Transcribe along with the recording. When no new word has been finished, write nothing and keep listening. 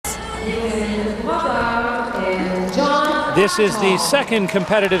This is the second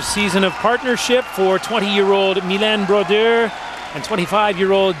competitive season of partnership for 20-year-old Mylène Brodeur and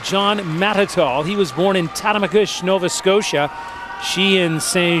 25-year-old John Mattatall. He was born in Tatamagouche, Nova Scotia. She in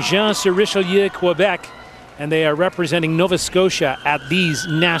Saint-Jean-sur-Richelieu, Quebec. And they are representing Nova Scotia at these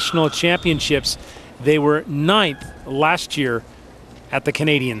national championships. They were 9th last year at the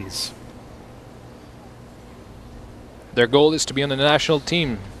Canadians. Their goal is to be on the national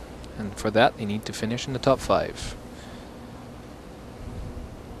team. And for that, they need to finish in the top 5.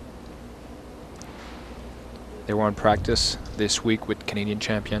 They were on practice this week with Canadian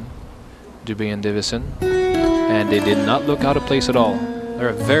champion Dubé and Davison, and they did not look out of place at all. They're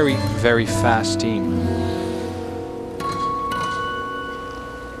a very, very fast team.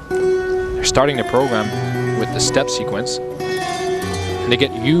 They're starting the program with the step sequence, and they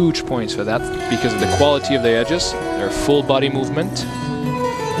get huge points for that because of the quality of the edges, their full body movement.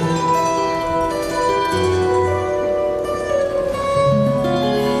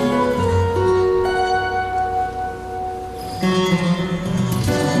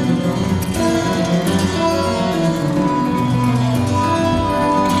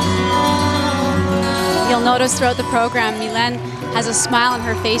 Notice throughout the program, Mylène has a smile on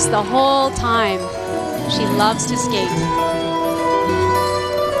her face the whole time. She loves to skate.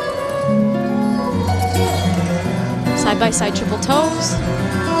 Side-by-side triple toes.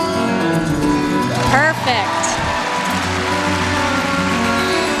 Perfect.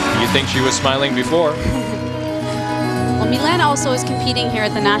 You think she was smiling before? Well, Mylène also is competing here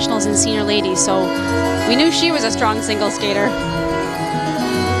at the Nationals in Senior Ladies, so we knew she was a strong single skater.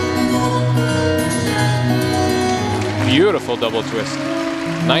 Beautiful double twist.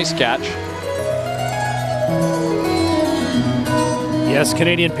 Nice catch. Yes,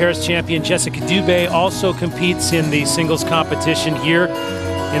 Canadian pairs champion Jessica Dubé also competes in the singles competition here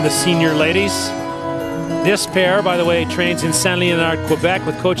in the Senior Ladies. This pair, by the way, trains in Saint-Léonard, Quebec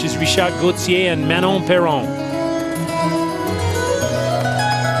with coaches Richard Gauthier and Manon Perron.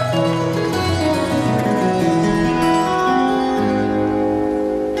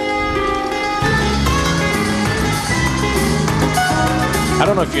 I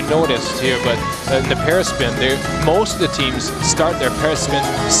don't know if you noticed here, but in the pair spin, most of the teams start their pair spin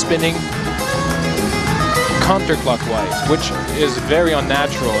spinning counterclockwise, which is very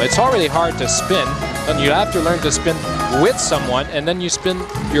unnatural. It's already hard to spin, and you have to learn to spin with someone, and then you spin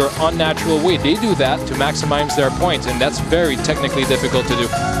your unnatural way. They do that to maximize their points, and that's very technically difficult to do.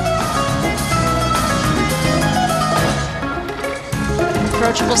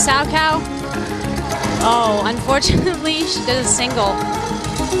 Approachable sow cow. Oh, unfortunately, she did a single.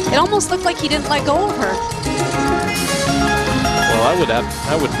 It almost looked like he didn't let go of her. Well, I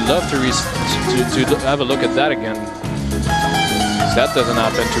would love to have a look at that again. That doesn't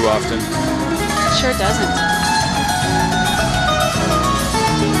happen too often. It sure doesn't.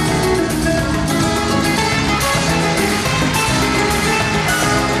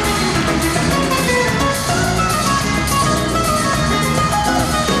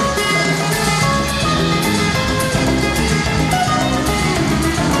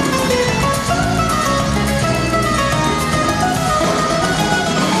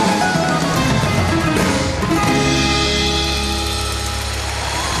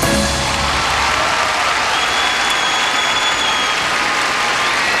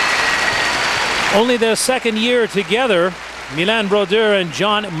 Only their second year together, Mylène Brodeur and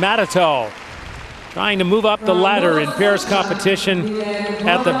John Mattatall trying to move up the ladder in pairs competition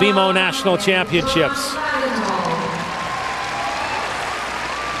at the BMO National Championships.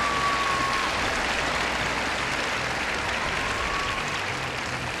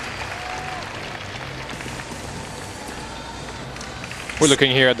 We're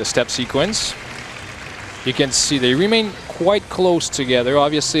looking here at the step sequence. You can see they remain quite close together.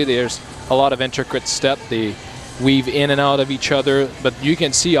 Obviously, there's a lot of intricate step. They weave in and out of each other, but you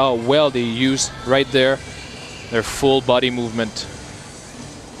can see how well they use right there their full body movement.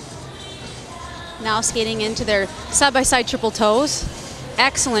 Now skating into their side-by-side triple toes.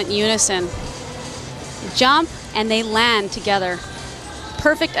 Excellent unison. Jump and they land together.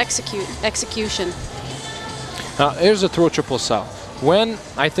 Perfect execution. Now here's a throw triple sow. When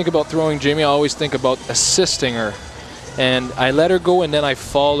I think about throwing Jamie, I always think about assisting her. And I let her go and then I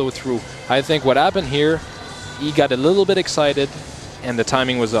follow through. I think what happened here, he got a little bit excited and the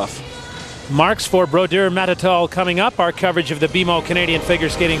timing was off. Marks for Brodeur and Mattatall coming up. Our coverage of the BMO Canadian Figure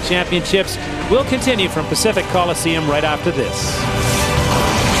Skating Championships will continue from Pacific Coliseum right after this.